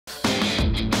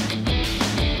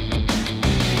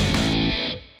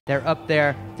They're up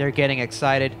there, they're getting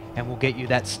excited, and we'll get you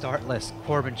that start list.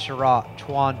 Corbin Schirra,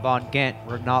 Twan Van Gent,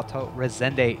 Renato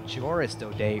Rezende, Joris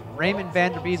Dode, Raymond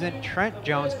van der Biezen, Trent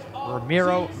Jones,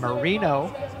 Ramiro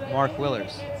Marino, Mark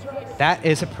Willers. That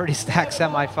is a pretty stacked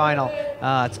semifinal.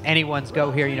 It's anyone's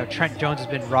go here. You know, Trent Jones has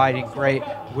been riding great.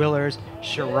 Willers,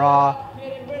 Schirra,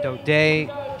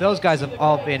 Dode, those guys have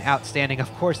all been outstanding.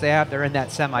 Of course they have. They're in that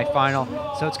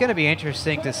semifinal. So it's going to be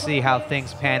interesting to see how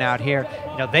things pan out here.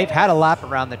 You know, they've had a lap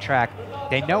around the track.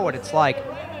 They know what it's like.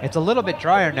 It's a little bit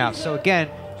drier now. So again,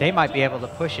 they might be able to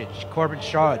push it. Corbin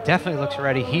Schirra definitely looks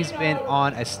ready. He's been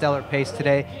on a stellar pace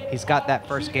today. He's got that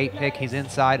first gate pick. He's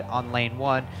inside on lane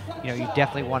 1. You know, you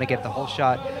definitely want to get the whole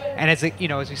shot. And as you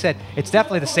know, as we said, it's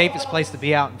definitely the safest place to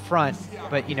be out in front.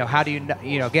 But you know, how do you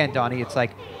know, again, Donnie, it's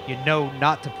like you know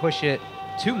not to push it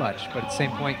too much, but at the same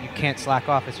point you can't slack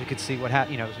off, as we could see what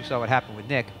happened. You know, as we saw what happened with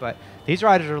Nick. But these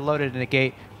riders are loaded in the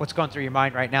gate. What's going through your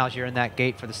mind right now as you're in that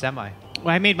gate for the semi?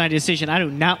 Well, I made my decision. I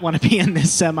do not want to be in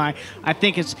this semi. I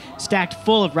think it's stacked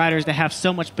full of riders that have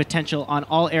so much potential on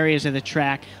all areas of the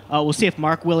track. We'll see if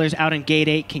Mark Willers out in Gate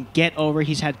 8 can get over.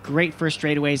 He's had great first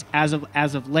straightaways as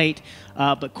of late.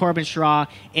 But Corbin Schirra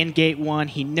in Gate 1,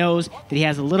 he knows that he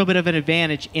has a little bit of an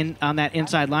advantage on that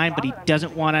inside line, but he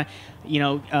doesn't want to, you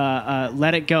know,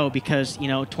 let it go, because, you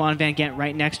know, Twan Van Gent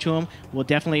right next to him will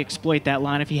definitely exploit that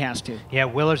line if he has to. Yeah,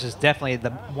 Willers is definitely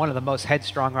one of the most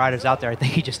headstrong riders out there. I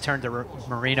think he just turned to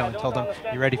Marino and told him,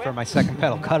 "You ready for my second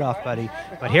pedal cutoff, buddy?"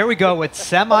 But here we go with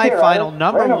semifinal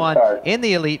number 1 in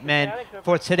the Elite Men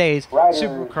for today's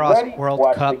Supercross World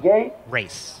Cup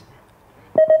race.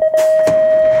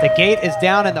 The gate is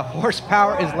down and the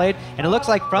horsepower is laid, and it looks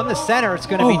like from the center it's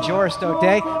going to be Joris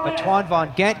Dode, but Twan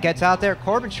Van Gent gets out there.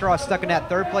 Corbin Schirra stuck in that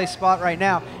 3rd place spot right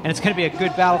now, and it's going to be a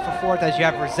good battle for 4th as you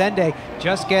have Rezende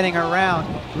just getting around.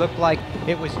 Looked like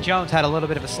it was Jones, had a little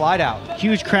bit of a slide out.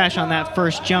 Huge crash on that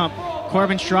first jump.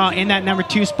 Corbin Schirra in that number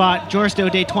 2 spot. Joris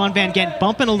Dode, Twan Van Gent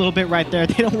bumping a little bit right there.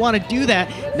 They don't want to do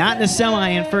that. Not in the semi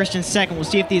in 1st and 2nd. We'll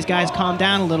see if these guys calm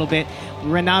down a little bit.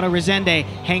 Renato Rezende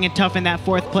hanging tough in that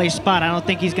 4th place spot. I don't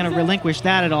think he's going to relinquish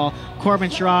that at all.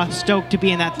 Corbin Schirra stoked to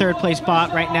be in that 3rd place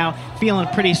spot right now, feeling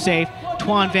pretty safe.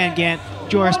 Twan Van Gent,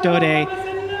 Joris Dode,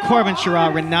 Corbin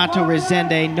Schirra, Renato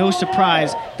Rezende. No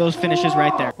surprise, those finishes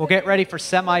right there. We'll get ready for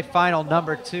semifinal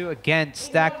number 2. Again,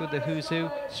 stacked with the who's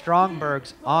who.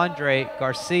 Strongbergs, Andre,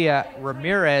 Garcia,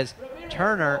 Ramirez,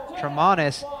 Turner,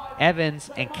 Tremanis,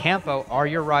 Evans, and Campo are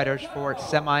your riders for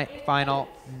semifinal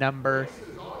number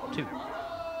 2.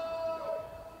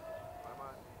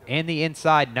 In the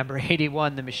inside, number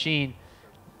 81, the Machine.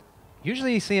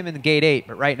 Usually you see him in the Gate 8,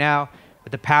 but right now,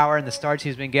 with the power and the starts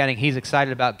he's been getting, he's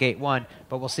excited about Gate 1.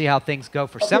 But we'll see how things go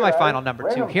for semifinal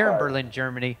number 2 here in Berlin,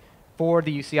 Germany, for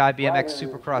the UCI BMX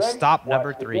Supercross stop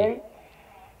number 3.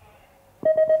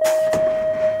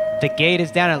 The gate is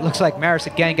down, and it looks like Maris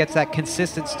again gets that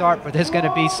consistent start, but there's going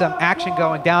to be some action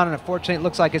going down, and unfortunately it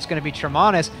looks like it's going to be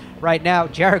Tremanis right now.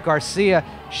 Jared Garcia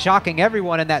shocking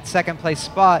everyone in that 2nd place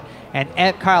spot,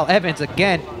 and Kyle Evans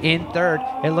again in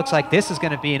 3rd. It looks like this is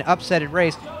going to be an upsetted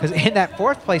race, because in that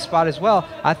 4th place spot as well,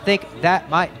 I think that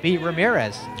might be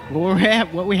Ramirez.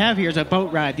 What we have here is a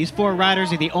boat ride. These 4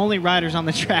 riders are the only riders on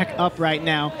the track up right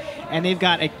now, and they've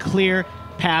got a clear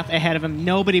path ahead of him,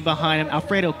 nobody behind him.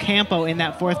 Alfredo Campo in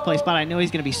that 4th place spot. I know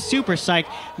he's going to be super psyched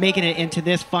making it into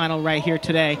this final right here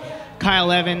today.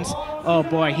 Kyle Evans, oh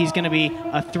boy, he's going to be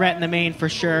a threat in the main for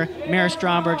sure. Mara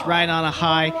Stromberg's riding on a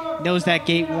high, knows that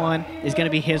Gate 1 is going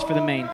to be his for the main.